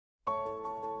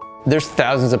There's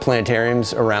thousands of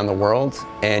planetariums around the world,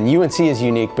 and UNC is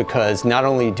unique because not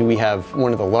only do we have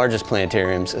one of the largest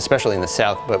planetariums, especially in the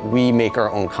South, but we make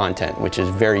our own content, which is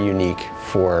very unique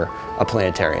for a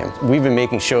planetarium. We've been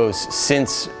making shows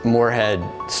since Morehead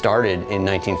started in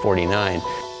 1949.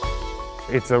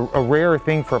 It's a rare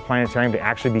thing for a planetarium to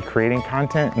actually be creating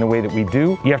content in the way that we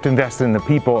do. You have to invest in the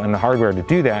people and the hardware to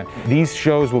do that. These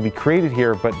shows will be created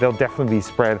here, but they'll definitely be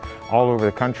spread all over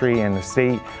the country and the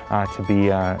state to be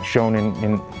shown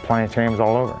in planetariums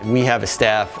all over. We have a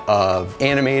staff of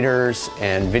animators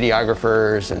and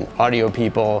videographers and audio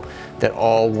people that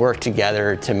all work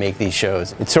together to make these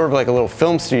shows. It's sort of like a little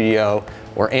film studio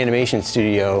or animation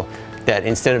studio that,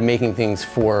 instead of making things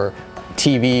for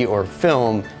TV or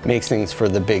film, makes things for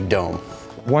the big dome.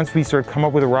 Once we sort of come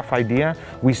up with a rough idea,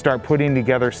 we start putting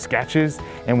together sketches,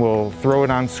 and we'll throw it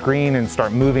on screen and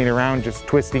start moving around, just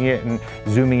twisting it and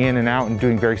zooming in and out and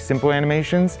doing very simple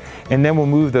animations. And then we'll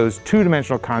move those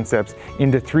two-dimensional concepts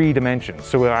into 3 dimensions.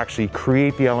 So we'll actually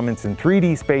create the elements in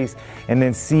 3D space and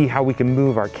then see how we can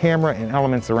move our camera and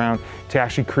elements around to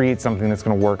actually create something that's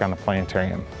going to work on the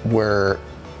planetarium. We're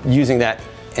using that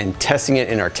and testing it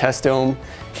in our test dome,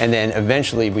 and then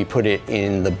eventually we put it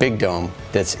in the big dome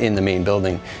that's in the main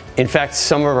building. In fact,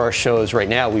 some of our shows right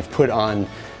now we've put on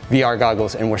VR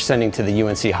goggles and we're sending to the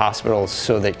UNC hospitals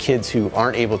so that kids who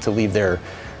aren't able to leave their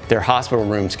hospital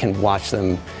rooms can watch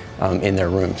them in their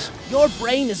rooms. Your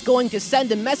brain is going to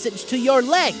send a message to your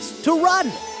legs to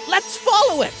run. Let's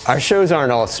follow it. Our shows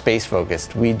aren't all space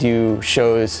focused. We do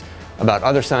shows about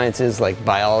other sciences like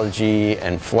biology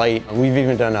and flight. We've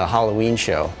even done a Halloween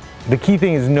show. The key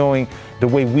thing is knowing the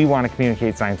way we want to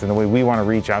communicate science and the way we want to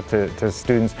reach out to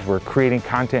students. We're creating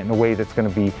content in a way that's going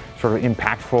to be sort of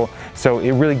impactful. So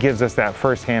it really gives us that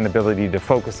first-hand ability to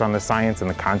focus on the science and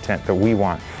the content that we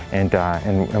want,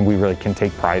 and we really can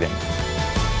take pride in.